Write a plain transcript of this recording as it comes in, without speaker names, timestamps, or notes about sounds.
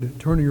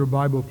Turn your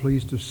Bible,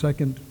 please, to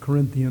 2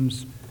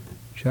 Corinthians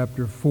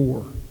chapter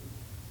 4.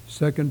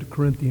 2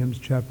 Corinthians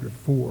chapter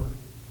 4.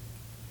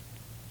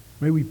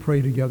 May we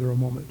pray together a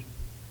moment.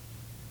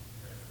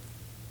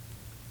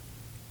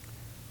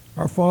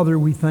 Our Father,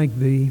 we thank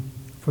Thee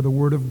for the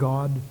Word of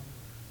God,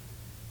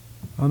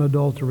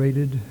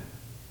 unadulterated,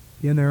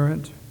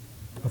 inerrant,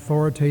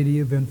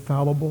 authoritative,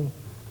 infallible,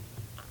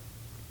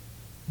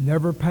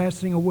 never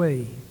passing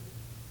away.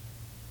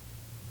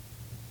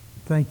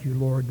 Thank you,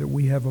 Lord, that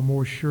we have a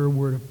more sure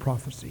word of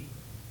prophecy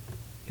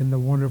in the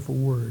wonderful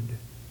Word.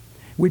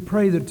 We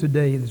pray that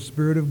today the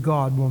Spirit of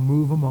God will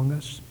move among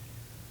us.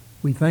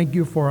 We thank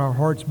you for our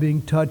hearts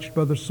being touched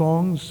by the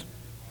songs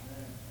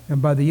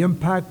and by the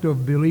impact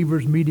of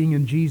believers meeting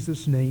in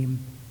Jesus' name.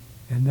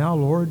 And now,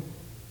 Lord,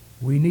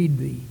 we need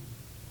Thee.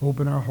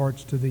 Open our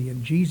hearts to Thee.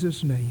 In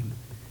Jesus' name,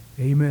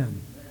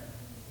 amen.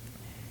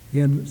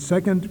 In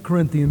 2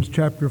 Corinthians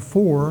chapter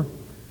 4,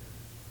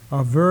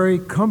 a very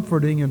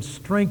comforting and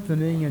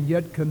strengthening and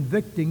yet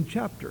convicting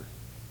chapter.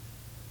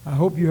 I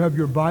hope you have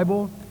your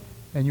Bible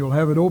and you'll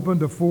have it open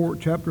to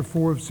chapter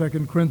 4 of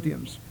 2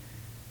 Corinthians.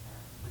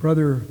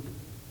 Brother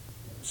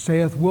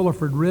Seth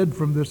Williford read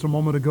from this a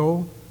moment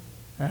ago,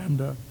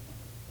 and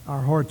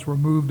our hearts were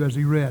moved as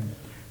he read.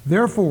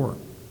 Therefore,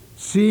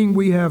 seeing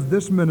we have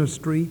this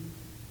ministry,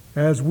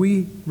 as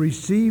we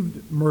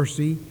received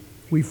mercy,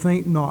 we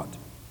faint not,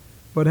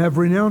 but have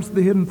renounced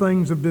the hidden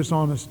things of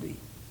dishonesty,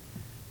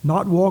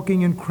 not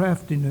walking in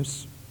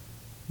craftiness,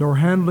 nor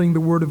handling the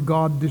word of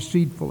God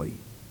deceitfully,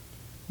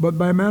 but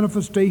by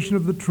manifestation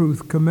of the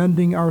truth,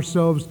 commending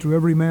ourselves to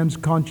every man's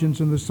conscience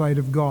in the sight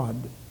of God.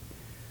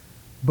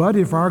 But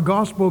if our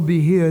gospel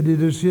be hid,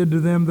 it is hid to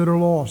them that are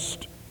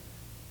lost,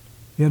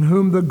 in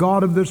whom the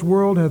God of this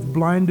world hath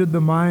blinded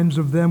the minds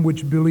of them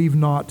which believe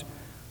not,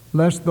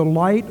 lest the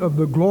light of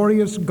the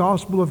glorious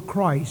gospel of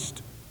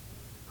Christ,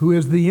 who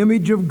is the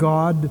image of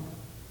God,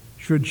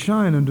 should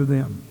shine unto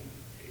them.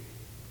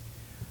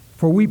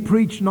 For we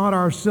preach not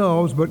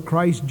ourselves, but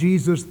Christ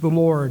Jesus the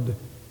Lord,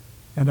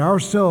 and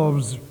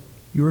ourselves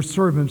your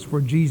servants for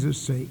Jesus'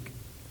 sake.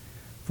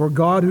 For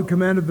God, who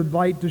commanded the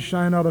light to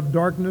shine out of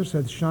darkness,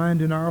 hath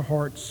shined in our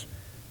hearts,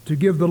 to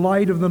give the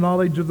light of the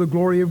knowledge of the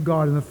glory of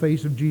God in the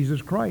face of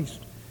Jesus Christ.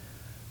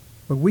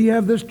 But we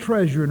have this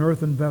treasure in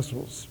earthen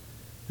vessels,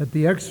 that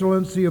the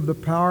excellency of the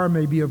power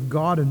may be of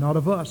God and not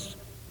of us.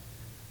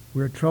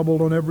 We are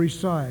troubled on every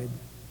side,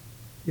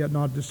 yet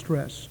not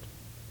distressed.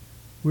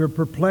 We are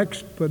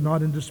perplexed, but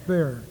not in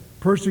despair,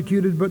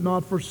 persecuted, but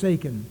not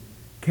forsaken,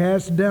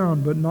 cast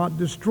down, but not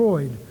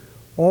destroyed,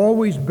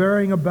 always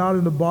bearing about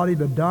in the body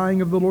the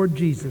dying of the Lord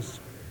Jesus,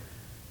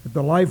 that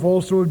the life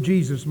also of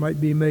Jesus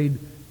might be made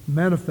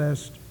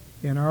manifest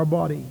in our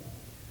body.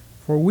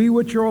 For we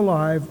which are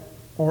alive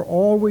are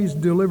always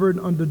delivered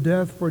unto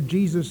death for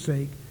Jesus'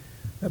 sake,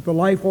 that the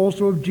life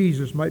also of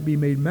Jesus might be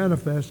made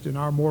manifest in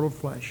our mortal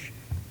flesh.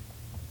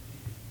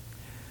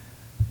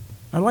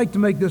 I'd like to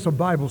make this a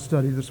Bible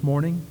study this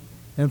morning,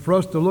 and for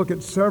us to look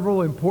at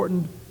several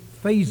important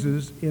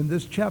phases in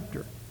this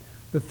chapter.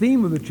 The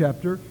theme of the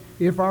chapter,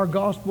 if our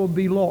gospel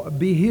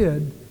be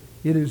hid,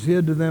 it is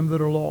hid to them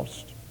that are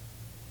lost.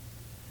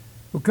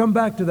 We'll come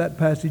back to that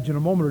passage in a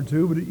moment or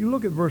two, but you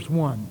look at verse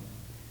 1.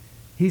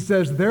 He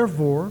says,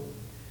 therefore,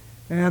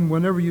 and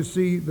whenever you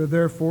see the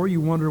therefore,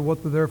 you wonder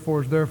what the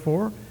therefore is there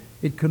for.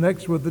 It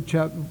connects with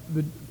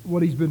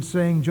what he's been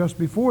saying just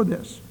before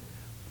this.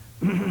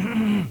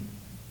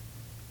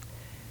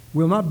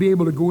 We'll not be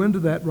able to go into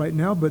that right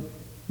now, but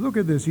look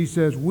at this. He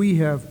says, as we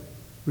have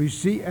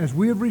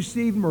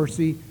received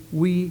mercy,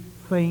 we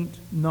faint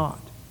not.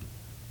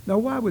 Now,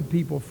 why would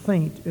people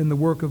faint in the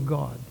work of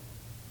God?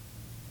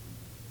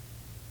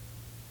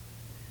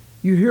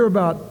 You hear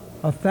about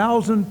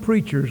 1,000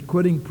 preachers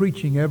quitting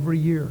preaching every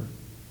year.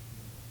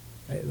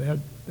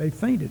 They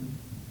fainted.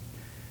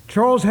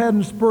 Charles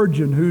Haddon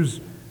Spurgeon,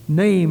 whose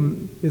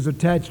name is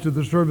attached to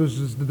the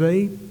services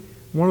today,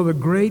 one of the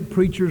great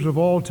preachers of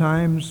all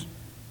times.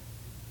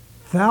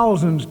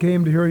 Thousands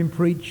came to hear him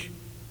preach.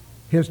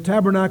 His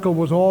tabernacle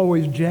was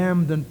always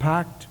jammed and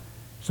packed.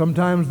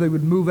 Sometimes they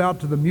would move out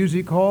to the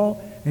music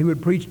hall, and he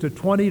would preach to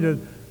 20 to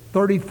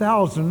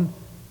 30,000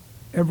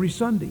 every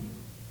Sunday.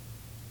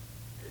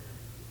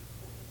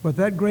 But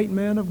that great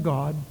man of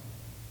God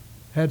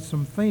had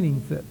some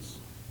fainting fits.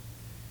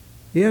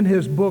 In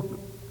his book,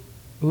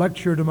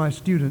 Lecture to My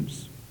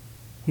Students,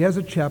 he has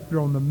a chapter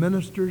on the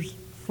minister's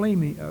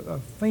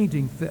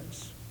fainting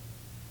fits.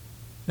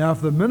 Now,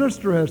 if the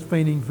minister has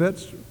fainting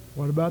fits,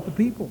 what about the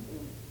people?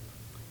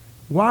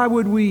 Why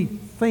would we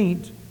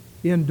faint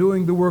in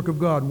doing the work of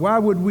God? Why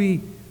would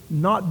we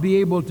not be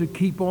able to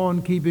keep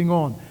on keeping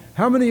on?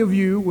 How many of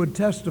you would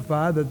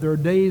testify that there are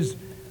days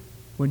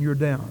when you're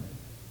down?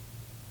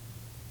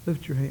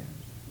 Lift your hands.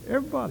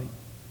 Everybody.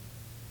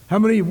 How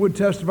many would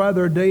testify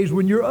there are days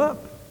when you're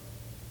up?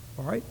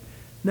 All right.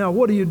 Now,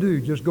 what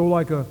do? Just go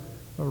like a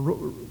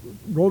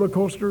roller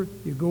coaster?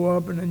 You go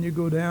up and then you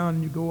go down,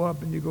 and you go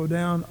up and you go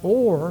down.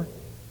 Or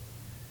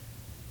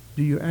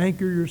do you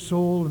anchor your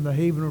soul in the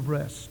haven of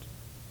rest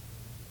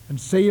and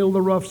sail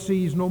the rough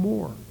seas no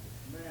more?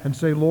 Amen. and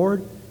say,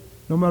 Lord,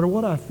 no matter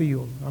what I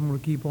feel, I'm going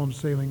to keep on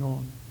sailing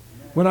on.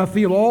 When I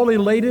feel all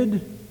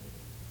elated,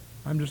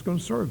 I'm just going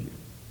to serve you.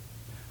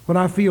 When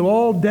I feel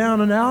all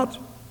down and out,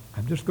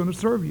 I'm just going to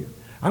serve you.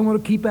 I'm going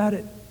to keep at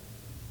it.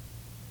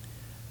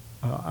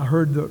 I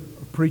heard the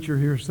preacher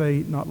here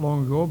say not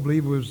long ago, I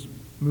believe it was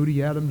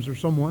Moody Adams or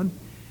someone,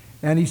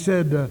 and he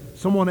said,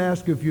 someone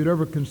asked if you'd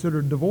ever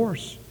considered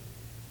divorce.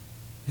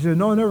 He said,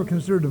 no, I never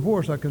considered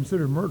divorce. I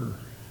considered murder.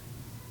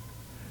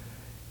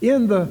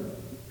 In the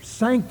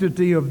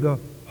sanctity of the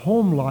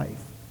home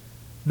life,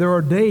 there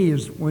are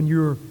days when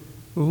your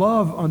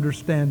love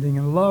understanding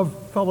and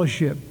love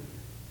fellowship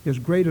is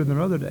greater than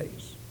other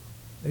days.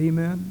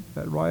 Amen? Is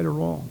that right or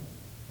wrong?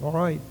 All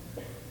right.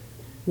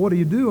 What do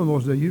you do in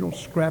those days? You don't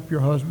scrap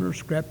your husband or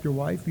scrap your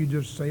wife. You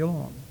just sail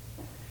on.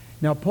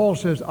 Now, Paul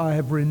says, I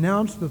have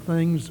renounced the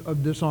things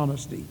of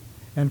dishonesty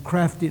and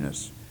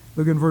craftiness.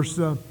 Look in verse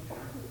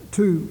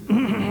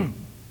 2.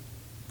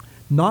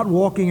 Not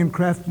walking in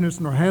craftiness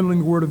nor handling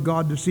the word of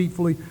God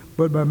deceitfully,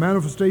 but by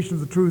manifestation of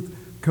the truth,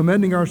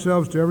 commending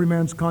ourselves to every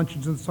man's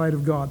conscience in the sight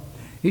of God.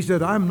 He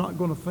said, I'm not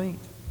going to faint.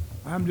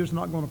 I'm just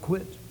not going to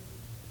quit.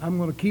 I'm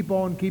going to keep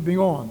on keeping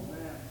on.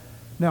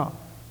 Now,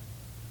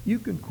 you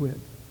can quit.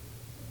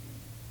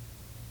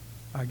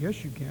 I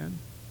guess you can.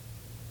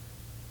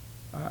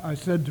 I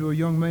said to a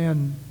young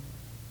man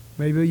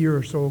maybe a year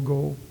or so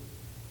ago,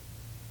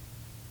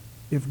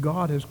 if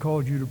God has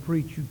called you to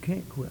preach, you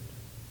can't quit.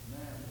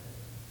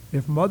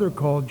 If mother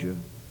called you,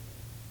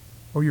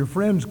 or your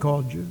friends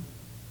called you,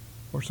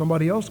 or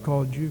somebody else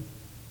called you,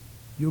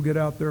 you'll get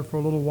out there for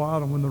a little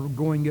while, and when the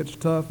going gets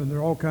tough and there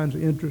are all kinds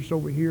of interests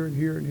over here and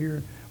here and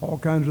here, all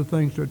kinds of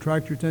things to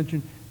attract your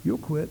attention, you'll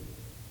quit.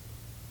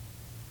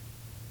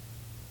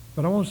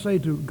 But I want to say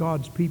to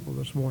God's people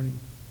this morning,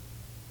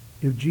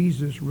 if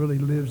Jesus really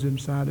lives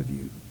inside of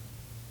you,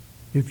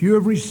 if you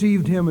have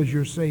received Him as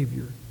your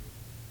Savior,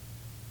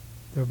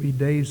 there'll be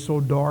days so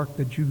dark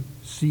that you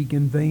seek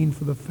in vain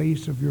for the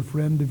face of your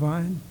friend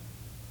divine,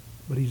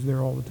 but He's there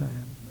all the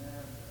time.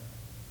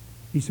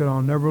 He said,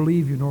 I'll never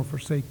leave you nor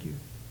forsake you.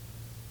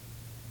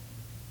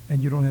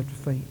 And you don't have to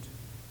faint.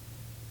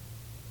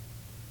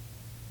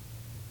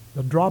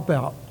 The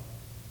dropout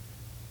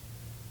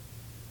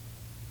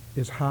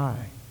is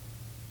high.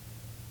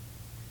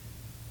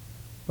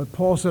 But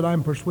Paul said,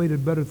 I'm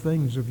persuaded better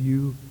things of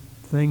you,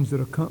 things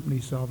that accompany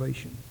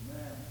salvation.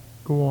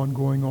 Go on,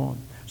 going on.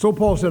 So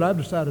Paul said, I've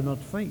decided not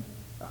to faint.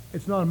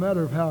 It's not a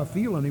matter of how I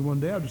feel any one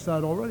day. I've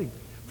decided already.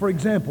 For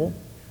example,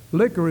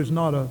 liquor is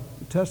not a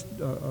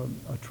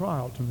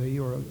trial to me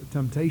or a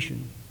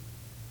temptation.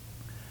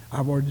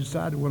 I've already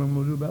decided what I'm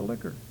going to do about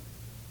liquor.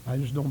 I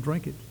just don't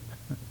drink it.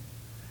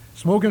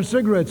 Smoking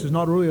cigarettes is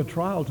not really a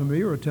trial to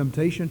me or a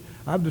temptation.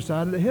 I've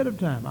decided ahead of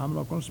time I'm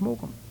not going to smoke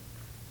them.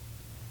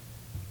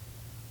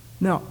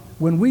 Now,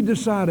 when we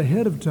decide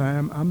ahead of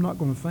time, I'm not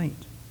going to faint.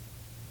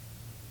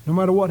 No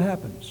matter what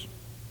happens.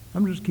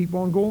 I'm just keep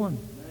on going.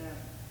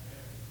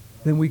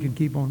 Then we can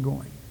keep on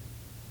going.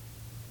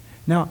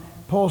 Now,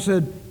 Paul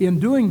said, in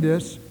doing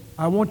this,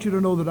 I want you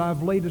to know that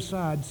I've laid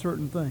aside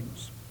certain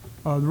things.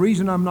 The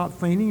reason I'm not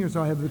fainting is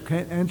I have the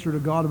answer to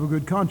God of a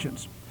good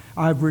conscience.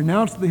 I've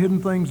renounced the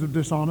hidden things of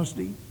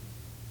dishonesty.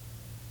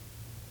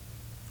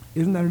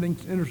 Isn't that an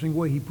interesting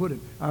way he put it?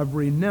 I've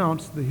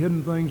renounced the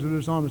hidden things of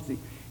dishonesty.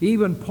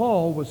 Even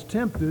Paul was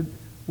tempted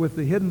with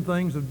the hidden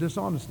things of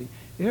dishonesty.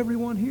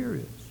 Everyone here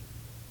is.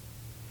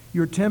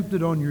 You're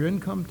tempted on your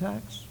income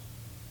tax.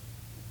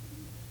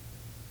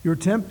 You're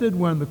tempted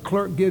when the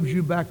clerk gives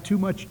you back too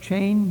much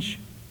change.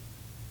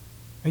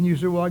 And you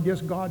say, well, I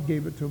guess God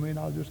gave it to me and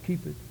I'll just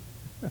keep it.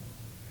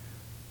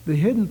 The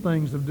hidden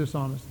things of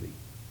dishonesty.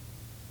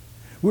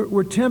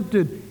 We're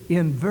tempted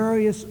in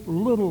various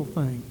little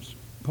things.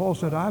 Paul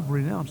said, I've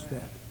renounced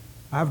that.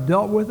 I've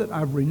dealt with it.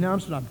 I've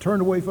renounced it. I've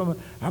turned away from it.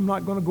 I'm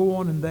not going to go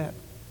on in that.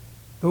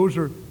 Those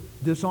are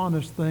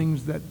dishonest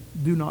things that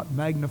do not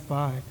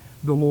magnify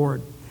the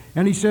Lord.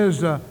 And he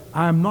says,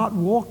 I'm not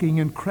walking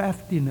in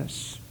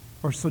craftiness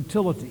or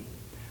subtlety.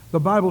 The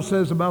Bible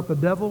says about the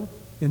devil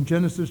in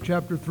Genesis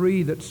chapter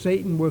 3 that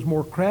Satan was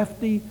more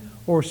crafty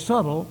or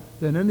subtle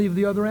than any of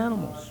the other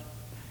animals.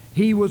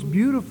 He was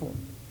beautiful,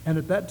 and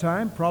at that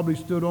time probably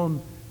stood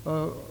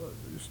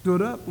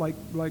up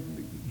like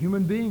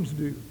human beings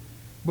do.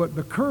 But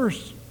the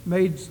curse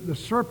made the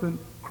serpent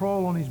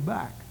crawl on his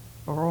back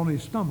or on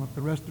his stomach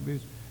the rest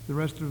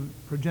of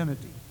progeny.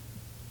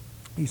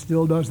 He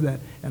still does that,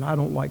 and I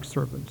don't like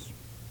serpents.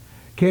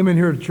 Came in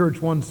here to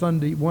church one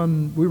Sunday.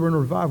 We were in a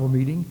revival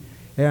meeting,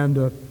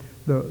 and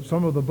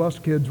some of the bus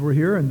kids were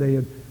here, and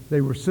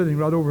they were sitting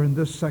right over in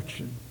this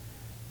section.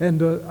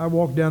 And I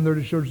walked down there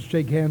to church to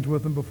shake hands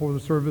with them before the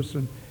service,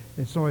 and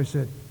somebody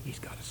said, he's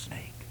got a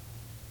snake.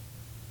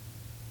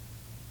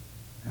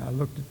 And I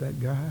looked at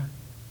that guy.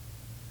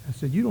 I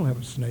said, you don't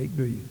have a snake,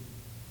 do you?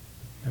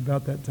 And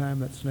about that time,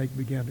 that snake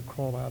began to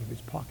crawl out of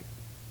his pocket.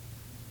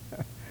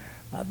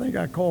 I think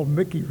I called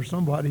Mickey or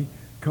somebody,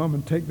 come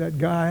and take that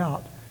guy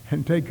out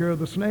and take care of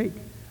the snake.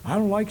 I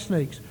don't like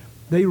snakes.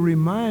 They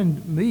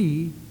remind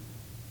me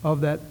of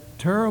that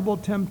terrible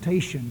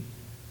temptation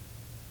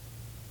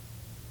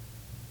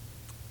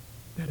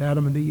that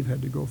Adam and Eve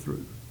had to go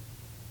through.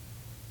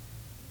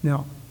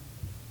 Now,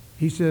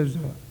 he says,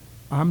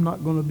 I'm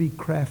not going to be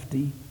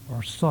crafty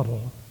or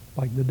subtle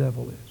like the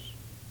devil is.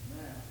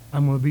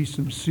 I'm going to be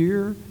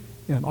sincere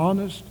and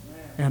honest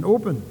and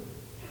open.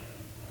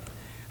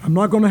 I'm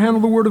not going to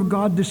handle the Word of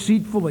God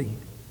deceitfully.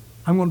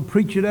 I'm going to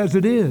preach it as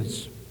it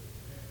is.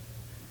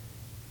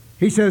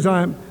 He says,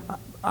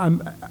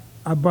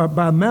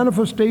 by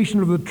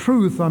manifestation of the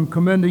truth, I'm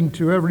commending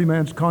to every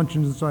man's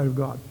conscience in the sight of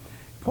God.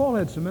 Paul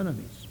had some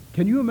enemies.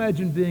 Can you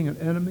imagine being an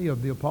enemy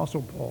of the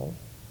Apostle Paul?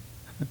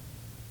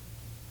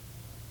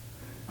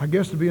 I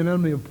guess to be an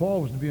enemy of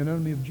Paul was to be an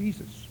enemy of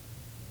Jesus.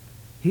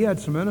 He had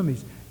some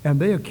enemies, and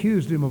they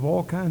accused him of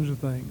all kinds of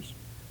things.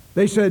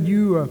 They said,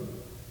 you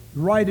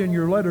write in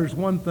your letters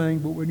one thing,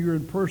 but when you're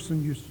in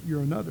person,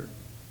 you're another.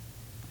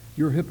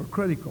 You're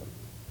hypocritical.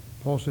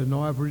 Paul said,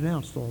 no, I've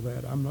renounced all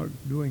that. I'm not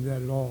doing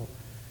that at all.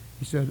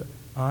 He said,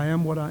 I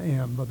am what I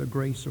am by the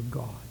grace of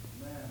God.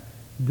 Amen.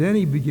 Then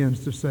he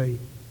begins to say,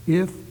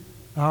 if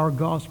our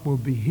gospel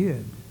be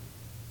hid.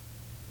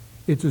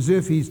 It's as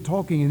if he's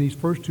talking in these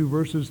first two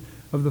verses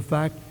of the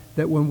fact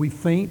that when we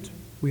faint,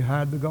 we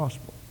hide the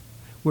gospel.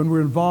 When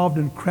we're involved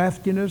in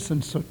craftiness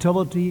and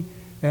subtlety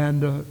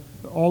and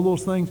all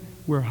those things,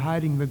 we're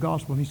hiding the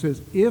gospel. And he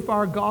says, if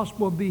our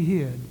gospel be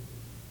hid,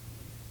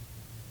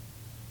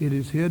 it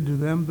is hid to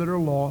them that are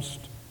lost,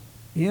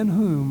 in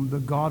whom the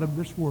God of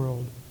this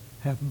world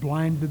hath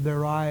blinded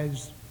their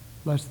eyes,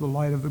 lest the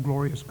light of the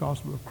glorious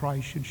gospel of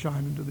Christ should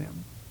shine unto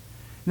them.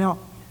 Now,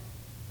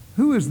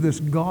 who is this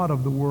God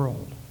of the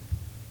world?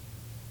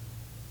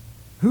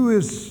 Who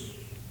is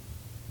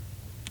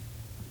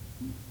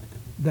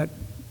that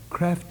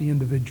crafty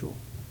individual?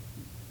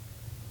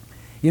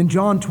 In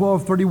John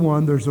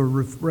 12:31, there's a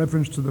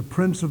reference to the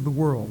prince of the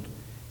world.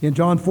 In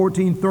John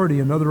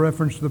 14:30, another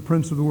reference to the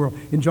prince of the world.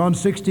 In John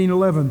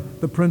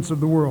 16:11, the prince of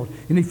the world.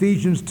 In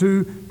Ephesians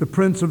 2, the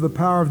prince of the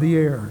power of the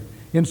air.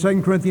 In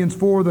 2 Corinthians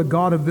 4, the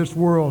God of this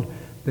world.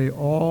 They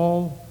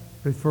all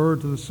refer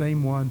to the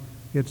same one.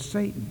 It's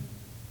Satan,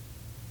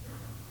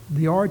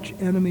 the arch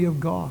enemy of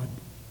God.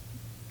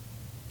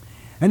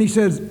 And he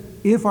says,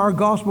 if our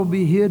gospel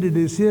be hid, it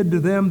is hid to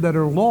them that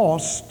are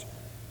lost,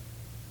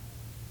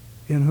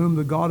 in whom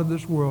the God of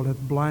this world hath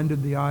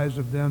blinded the eyes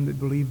of them that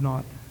believe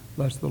not,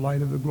 lest the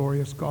light of the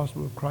glorious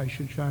gospel of Christ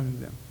should shine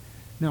in them.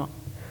 Now,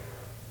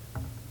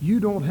 you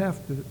don't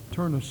have to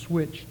turn a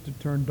switch to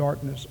turn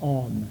darkness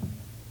on.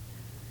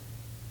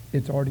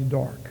 It's already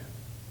dark.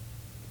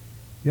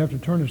 You have to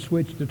turn a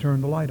switch to turn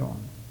the light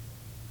on.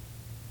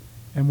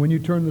 And when you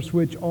turn the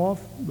switch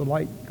off, the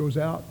light goes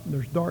out, and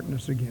there's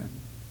darkness again.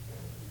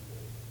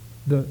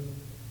 The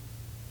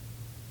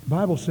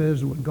Bible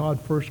says that when God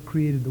first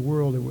created the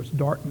world, there was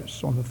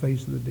darkness on the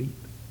face of the deep.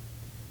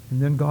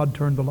 And then God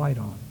turned the light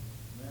on.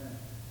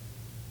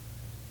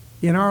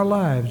 In our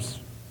lives,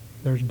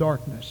 there's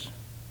darkness,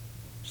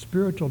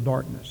 spiritual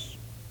darkness,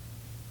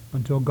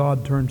 until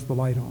God turns the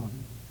light on.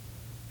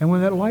 And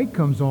when that light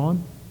comes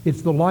on,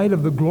 it's the light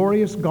of the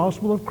glorious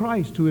gospel of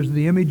Christ, who is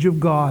the image of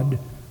God.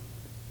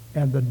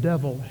 And the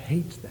devil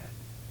hates that.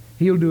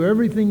 He'll do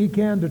everything he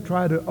can to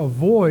try to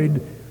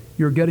avoid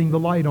your getting the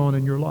light on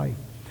in your life.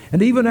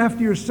 And even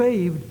after you're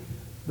saved,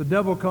 the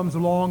devil comes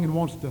along and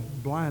wants to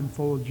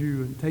blindfold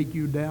you and take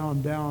you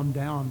down, down,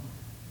 down,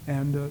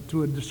 and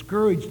to a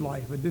discouraged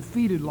life, a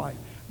defeated life.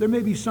 There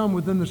may be some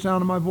within the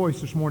sound of my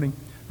voice this morning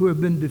who have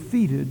been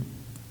defeated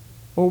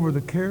over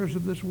the cares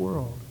of this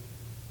world,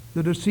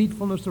 the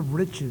deceitfulness of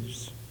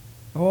riches,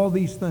 all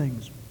these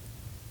things.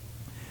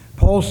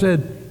 Paul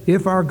said,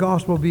 if our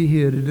gospel be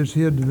hid, it is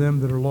hid to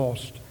them that are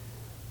lost.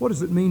 What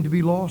does it mean to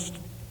be lost?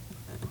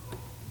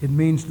 It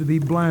means to be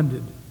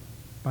blinded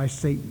by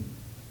Satan.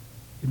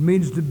 It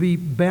means to be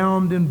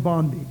bound in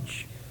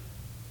bondage.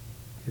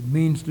 It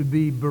means to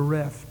be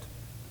bereft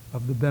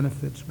of the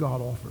benefits God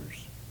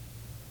offers.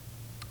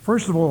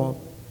 First of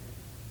all,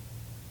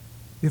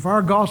 if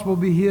our gospel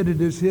be hid, it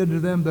is hid to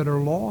them that are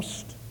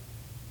lost.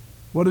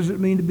 What does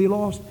it mean to be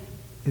lost?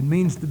 It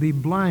means to be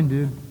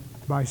blinded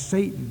by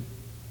Satan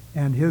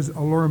and his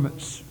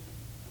allurements.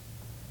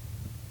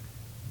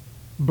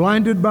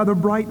 Blinded by the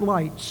bright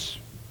lights.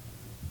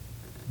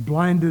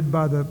 Blinded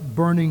by the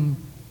burning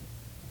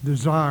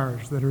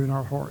desires that are in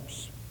our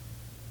hearts.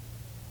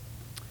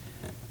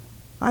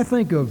 I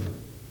think of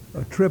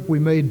a trip we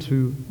made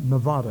to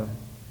Nevada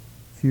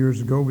a few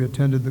years ago. We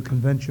attended the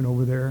convention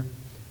over there.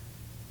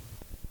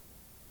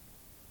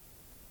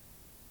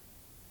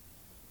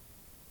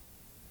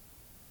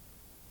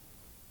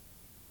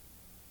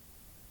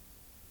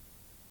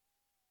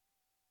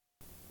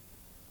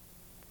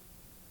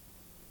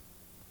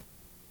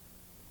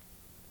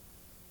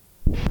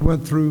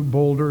 Went through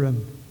Boulder,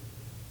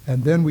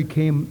 and then we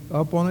came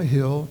up on a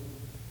hill,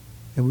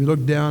 and we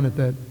looked down at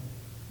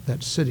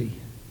that city,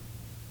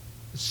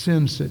 the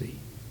Sin City,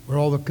 where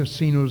all the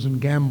casinos and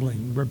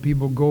gambling, where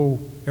people go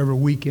every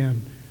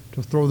weekend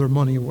to throw their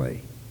money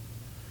away.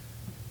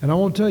 And I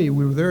want to tell you,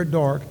 we were there at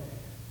dark.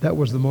 That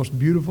was the most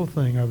beautiful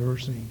thing I've ever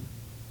seen.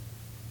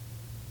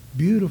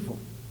 Beautiful.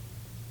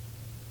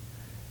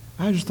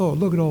 I just thought,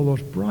 look at all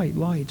those bright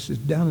lights. It's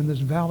down in this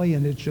valley,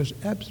 and it's just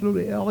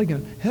absolutely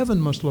elegant. Heaven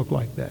must look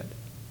like that.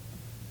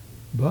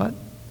 But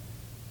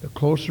the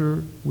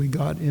closer we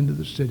got into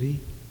the city,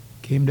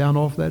 came down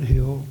off that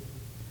hill,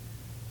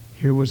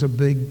 here was a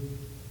big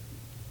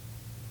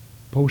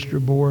poster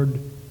board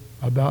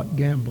about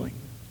gambling.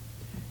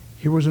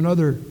 Here was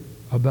another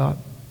about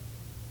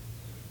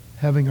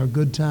having a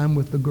good time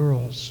with the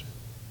girls.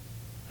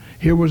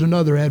 Here was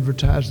another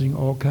advertising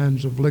all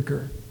kinds of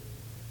liquor.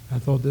 I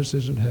thought, this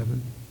isn't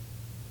heaven.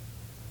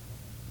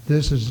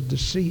 This is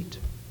deceit.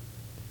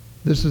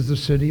 This is the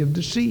city of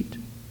deceit.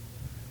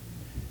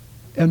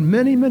 And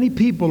many, many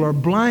people are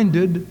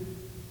blinded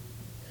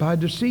by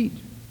deceit.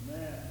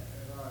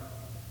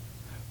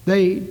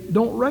 They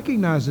don't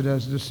recognize it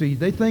as deceit.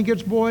 They think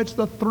it's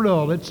the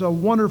thrill. It's a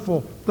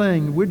wonderful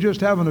thing. We're just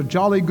having a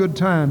jolly good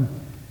time.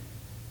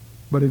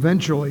 But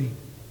eventually,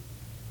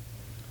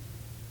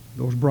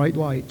 those bright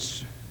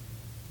lights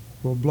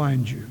will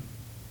blind you.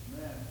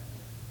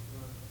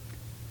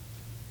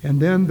 And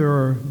then there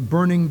are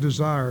burning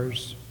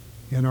desires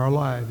in our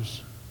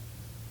lives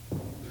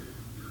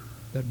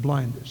that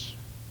blind us.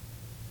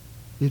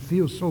 It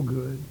feels so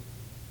good.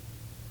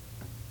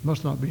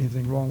 Must not be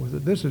anything wrong with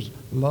it. This is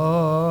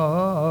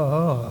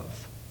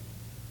love.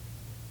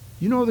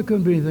 You know there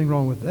couldn't be anything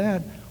wrong with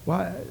that.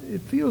 Why?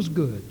 It feels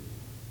good.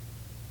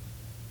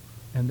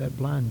 And that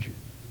blinds you.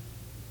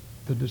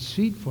 The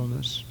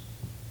deceitfulness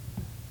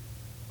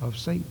of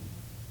Satan.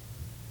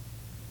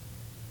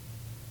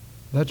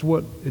 That's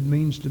what it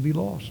means to be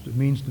lost. It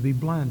means to be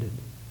blinded.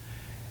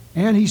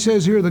 And he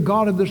says here, the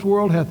God of this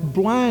world hath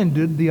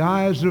blinded the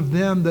eyes of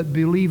them that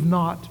believe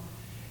not.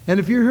 And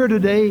if you're here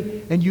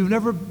today and you've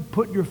never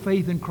put your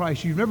faith in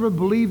Christ, you've never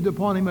believed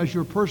upon Him as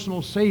your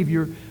personal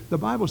Savior, the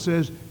Bible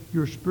says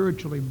you're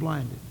spiritually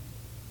blinded.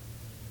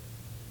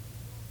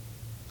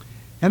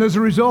 And as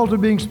a result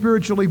of being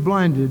spiritually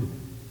blinded,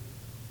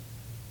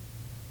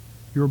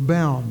 you're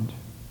bound.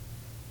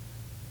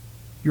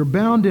 You're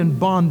bound in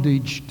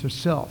bondage to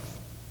self,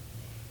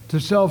 to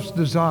self's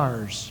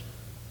desires.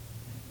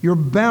 You're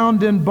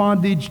bound in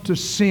bondage to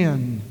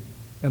sin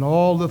and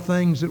all the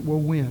things that will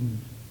win.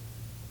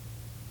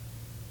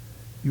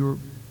 You're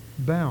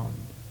bound.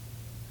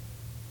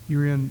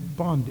 You're in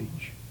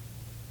bondage.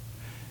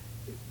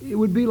 It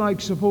would be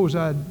like, suppose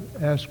I'd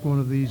ask one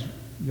of these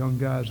young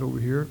guys over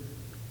here,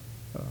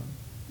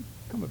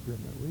 come up here a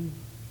minute, will you?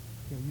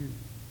 Yeah, you,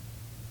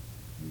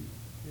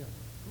 yeah,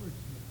 George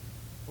Smith.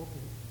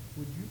 Okay,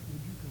 would you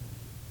come?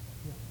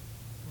 Yeah,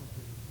 come up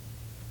here.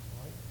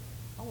 All right,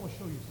 I want to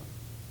show you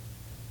something.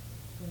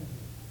 Stand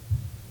here.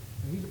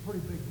 Now, he's a pretty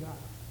big guy.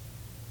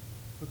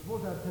 But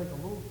suppose I'd take a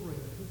little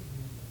thread,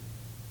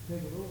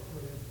 take a little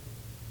thread,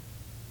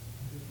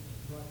 and just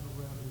wrap it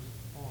around his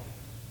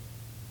arms.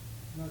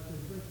 And I'd say,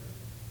 break it.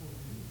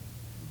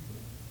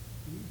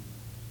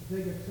 I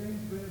take that same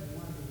thread and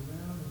wind it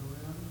around and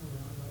around and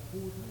around about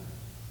 4 times.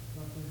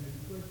 Something that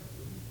you break it.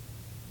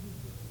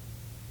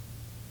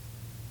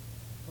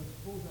 But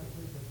suppose I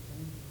take that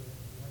same thread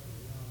and wind it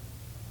around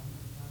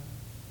 100 times,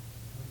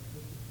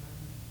 150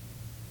 times,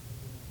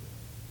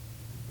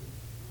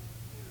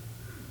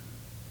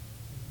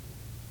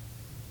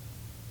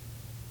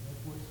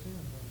 that's what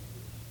sin does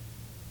to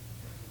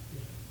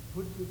us. It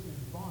puts us in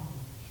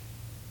bondage.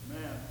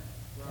 Man,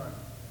 right.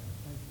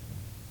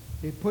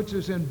 It puts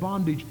us in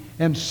bondage.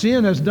 And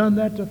sin has done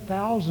that to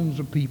thousands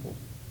of people.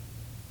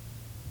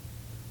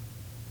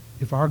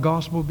 If our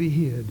gospel be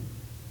hid,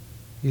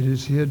 it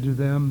is hid to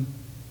them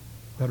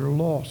that are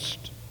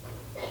lost,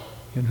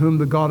 in whom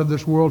the God of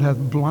this world hath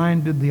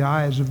blinded the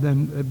eyes of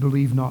them that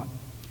believe not.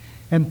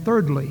 And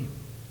thirdly,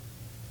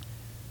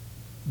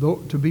 though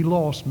to be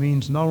lost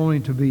means not only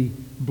to be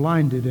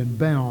blinded and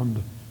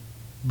bound,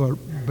 but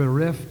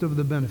bereft of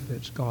the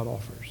benefits God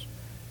offers.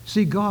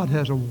 See, God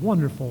has a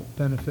wonderful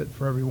benefit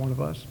for every one of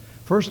us.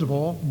 First of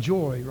all,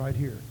 joy right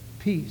here.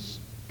 Peace,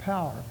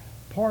 power,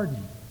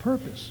 pardon,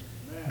 purpose.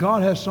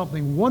 God has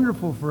something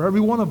wonderful for every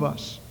one of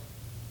us.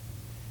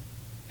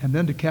 And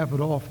then to cap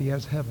it off, He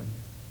has heaven.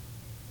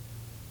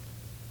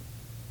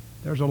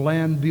 There's a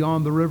land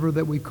beyond the river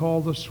that we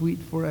call the sweet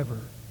forever.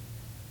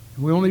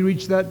 And we only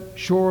reach that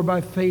shore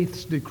by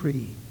faith's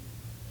decree.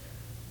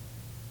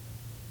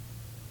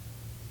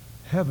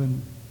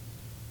 Heaven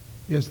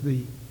is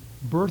the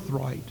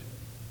birthright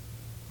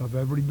of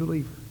every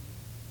believer.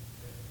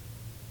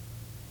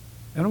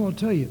 And I want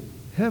to tell you,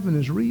 heaven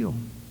is real.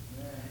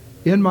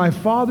 In my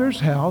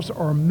Father's house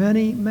are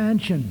many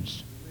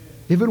mansions.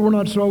 If it were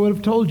not so, I would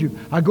have told you.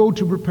 I go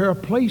to prepare a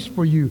place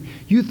for you.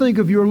 You think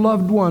of your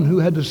loved one who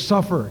had to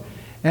suffer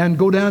and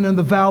go down in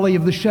the valley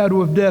of the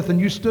shadow of death, and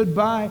you stood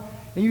by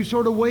and you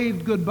sort of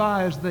waved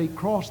goodbye as they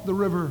crossed the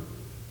river.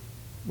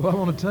 Well, I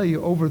want to tell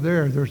you, over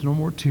there, there's no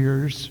more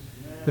tears.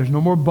 There's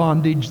no more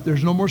bondage.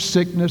 There's no more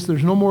sickness.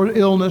 There's no more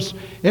illness.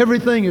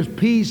 Everything is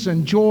peace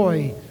and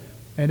joy.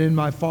 And in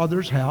my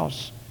Father's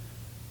house,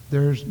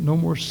 there's no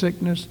more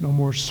sickness, no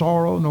more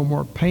sorrow, no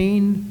more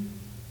pain,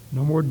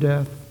 no more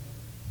death,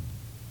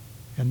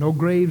 and no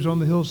graves on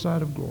the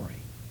hillside of glory.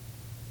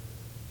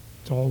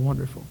 It's all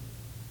wonderful.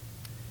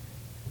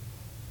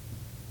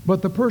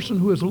 But the person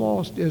who is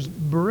lost is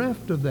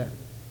bereft of that.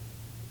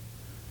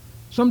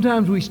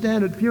 Sometimes we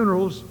stand at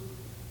funerals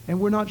and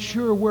we're not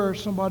sure where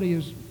somebody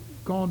is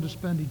gone to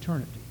spend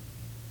eternity.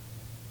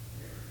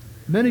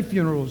 Many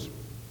funerals,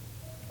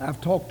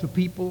 I've talked to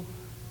people.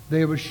 They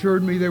have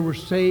assured me they were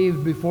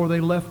saved before they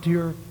left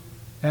here,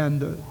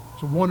 and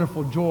it's a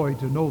wonderful joy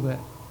to know that.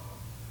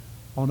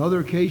 On other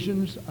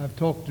occasions, I've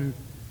talked to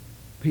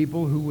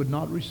people who would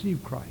not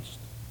receive Christ,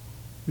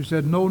 who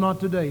said, no, not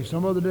today,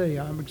 some other day,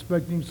 I'm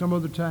expecting some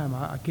other time,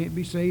 I can't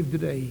be saved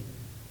today.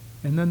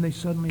 And then they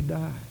suddenly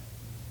die.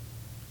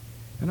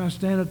 And I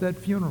stand at that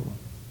funeral,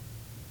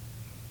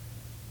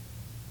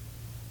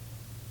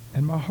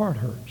 and my heart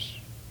hurts.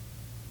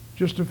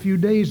 Just a few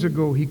days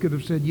ago, he could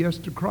have said yes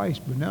to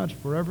Christ, but now it's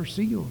forever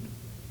sealed.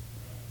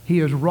 He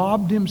has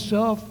robbed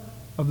himself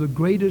of the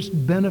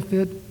greatest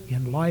benefit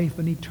in life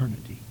and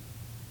eternity,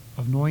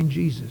 of knowing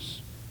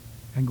Jesus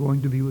and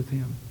going to be with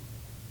him.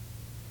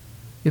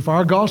 If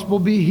our gospel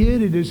be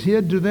hid, it is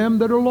hid to them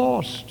that are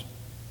lost.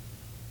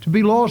 To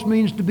be lost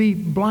means to be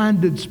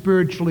blinded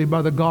spiritually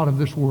by the god of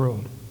this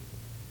world.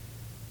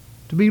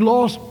 To be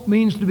lost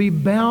means to be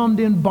bound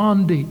in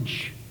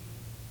bondage.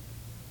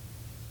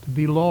 To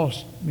be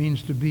lost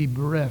means to be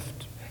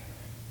bereft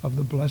of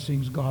the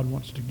blessings God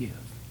wants to give.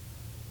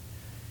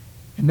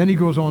 And then he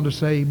goes on to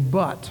say,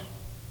 but,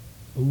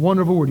 a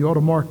wonderful word, you ought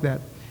to mark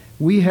that.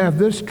 We have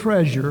this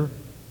treasure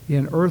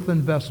in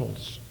earthen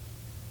vessels.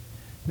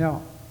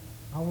 Now,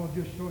 I want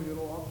to just show you a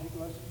little object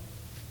lesson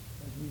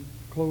as we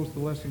close the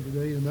lesson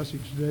today, the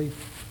message today.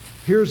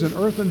 Here's an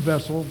earthen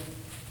vessel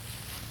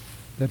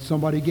that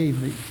somebody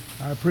gave me.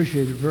 I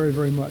appreciate it very,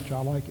 very much.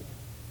 I like it.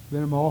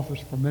 Been in my office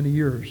for many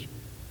years.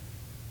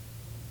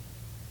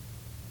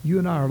 You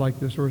and I are like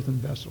this earthen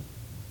vessel.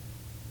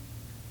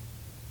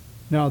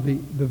 Now, the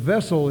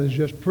vessel is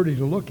just pretty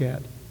to look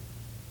at,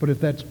 but if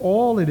that's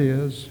all it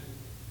is,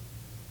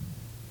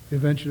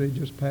 eventually it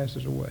just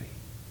passes away.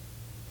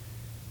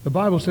 The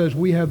Bible says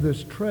we have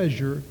this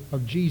treasure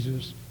of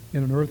Jesus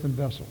in an earthen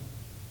vessel.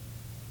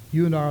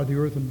 You and I are the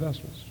earthen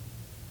vessels.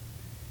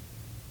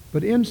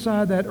 But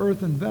inside that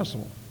earthen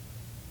vessel,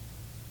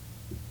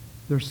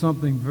 there's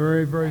something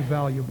very, very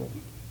valuable,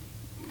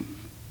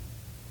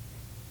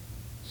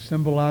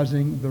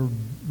 symbolizing the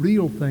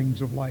real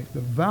things of life, the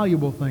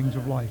valuable things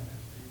of life,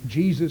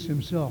 Jesus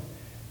himself.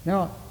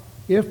 Now,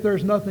 if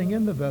there's nothing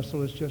in the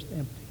vessel, it's just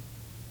empty.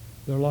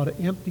 There are a lot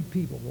of empty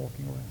people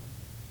walking around.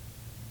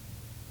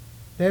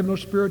 They have no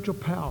spiritual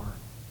power.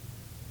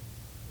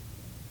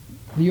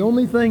 The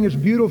only thing that's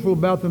beautiful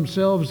about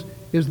themselves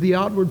is the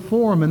outward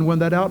form, and when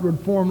that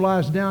outward form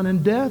lies down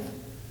in death,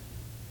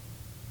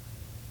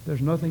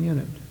 there's nothing in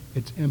it.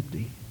 It's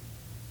empty.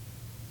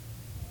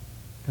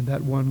 And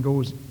that one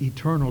goes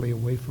eternally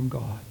away from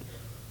God.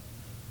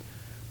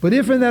 But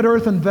if in that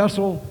earthen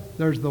vessel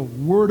there's the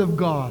Word of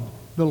God,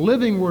 the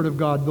living Word of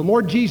God, the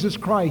Lord Jesus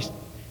Christ,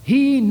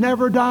 He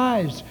never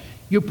dies.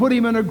 You put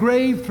Him in a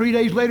grave, 3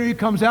 days later He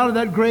comes out of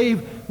that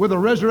grave with a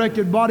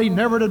resurrected body,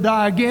 never to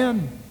die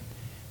again.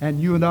 And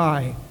you and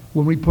I,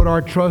 when we put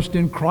our trust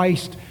in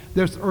Christ,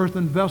 this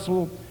earthen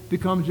vessel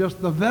becomes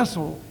just the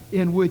vessel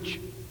in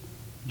which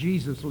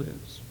Jesus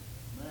lives.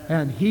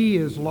 And He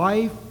is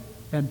life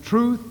and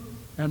truth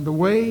and the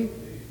way,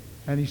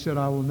 and He said,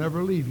 I will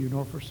never leave you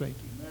nor forsake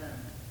you.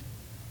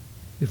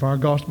 If our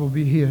gospel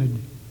be hid,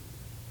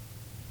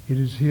 it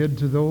is hid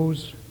to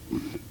those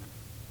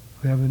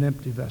who have an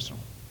empty vessel.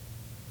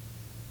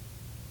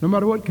 No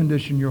matter what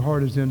condition your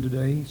heart is in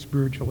today,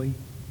 spiritually,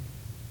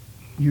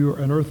 you're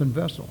an earthen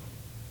vessel.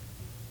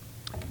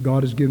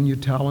 God has given you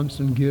talents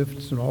and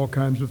gifts and all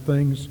kinds of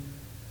things,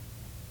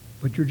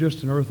 but you're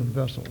just an earthen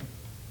vessel.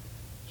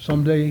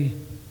 Someday,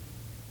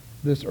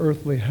 this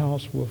earthly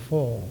house will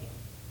fall.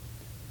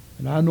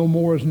 And I no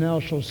more as now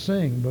shall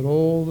sing, but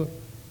all the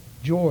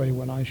joy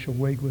when I shall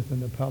wake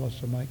within the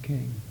palace of my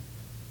King.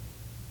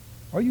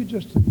 Are you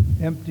just an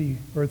empty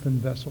earthen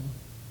vessel?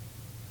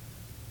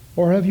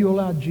 Or have you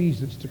allowed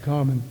Jesus to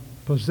come and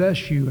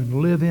possess you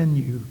and live in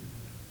you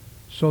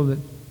so that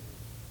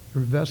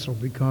your vessel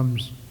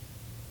becomes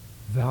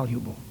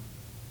valuable?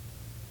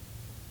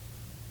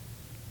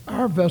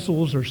 Our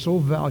vessels are so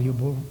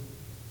valuable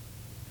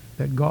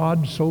that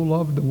God so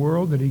loved the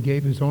world that He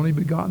gave His only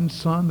begotten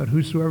Son, that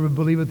whosoever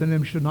believeth in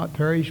Him should not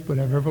perish but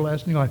have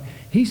everlasting life.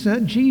 He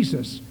sent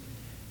Jesus.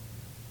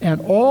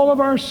 And all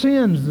of our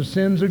sins, the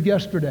sins of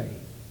yesterday,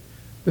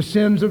 the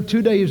sins of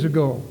 2 days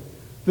ago,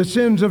 the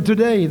sins of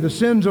today, the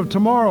sins of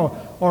tomorrow,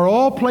 are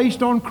all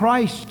placed on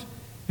Christ.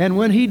 And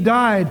when He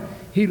died,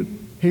 He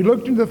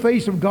looked into the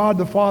face of God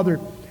the Father.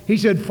 He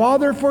said,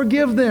 Father,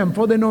 forgive them,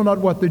 for they know not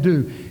what they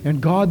do.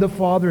 And God the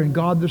Father and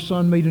God the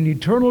Son made an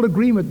eternal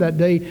agreement that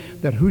day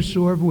that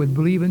whosoever would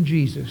believe in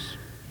Jesus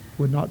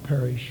would not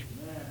perish.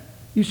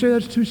 You say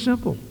that's too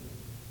simple.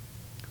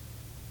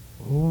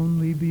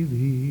 Only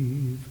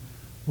believe,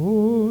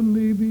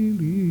 only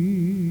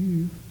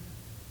believe.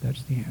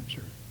 That's the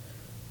answer.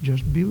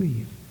 Just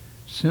believe.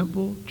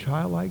 Simple,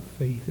 childlike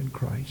faith in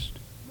Christ.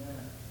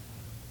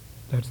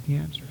 That's the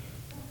answer.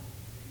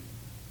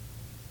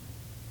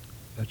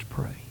 Let's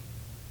pray.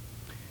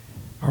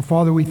 Our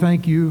Father, we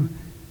thank you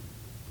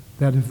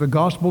that if the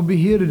gospel be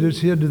hid, it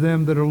is hid to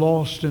them that are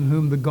lost, in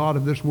whom the God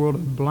of this world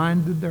hath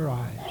blinded their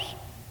eyes.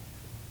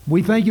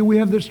 We thank you we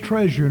have this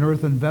treasure in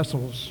earthen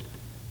vessels,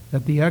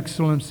 that the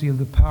excellency of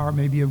the power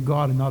may be of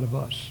God and not of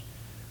us.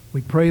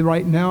 We pray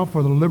right now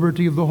for the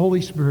liberty of the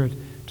Holy Spirit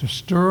to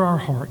stir our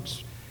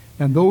hearts,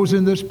 and those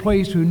in this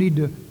place who need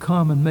to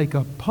come and make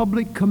a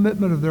public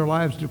commitment of their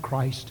lives to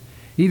Christ,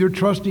 either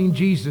trusting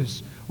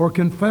Jesus or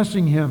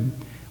confessing Him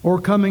or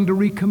coming to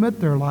recommit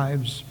their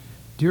lives.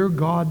 Dear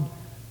God,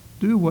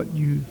 do what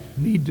you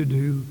need to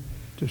do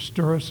to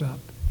stir us up.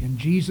 In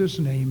Jesus'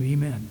 name,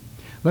 amen.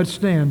 Let's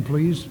stand,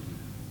 please.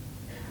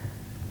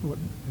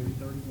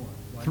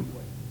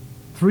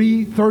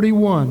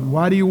 3:31.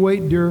 Why do you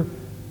wait, dear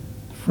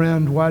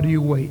friend? Why do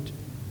you wait?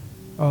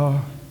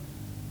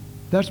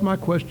 That's my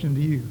question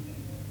to you.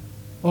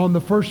 On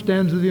the first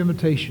stanza of the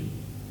invitation,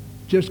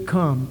 just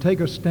come, take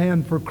a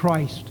stand for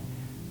Christ.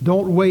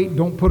 Don't wait,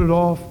 don't put it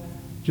off.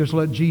 Just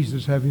let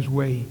Jesus have His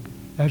way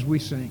as we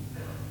sing.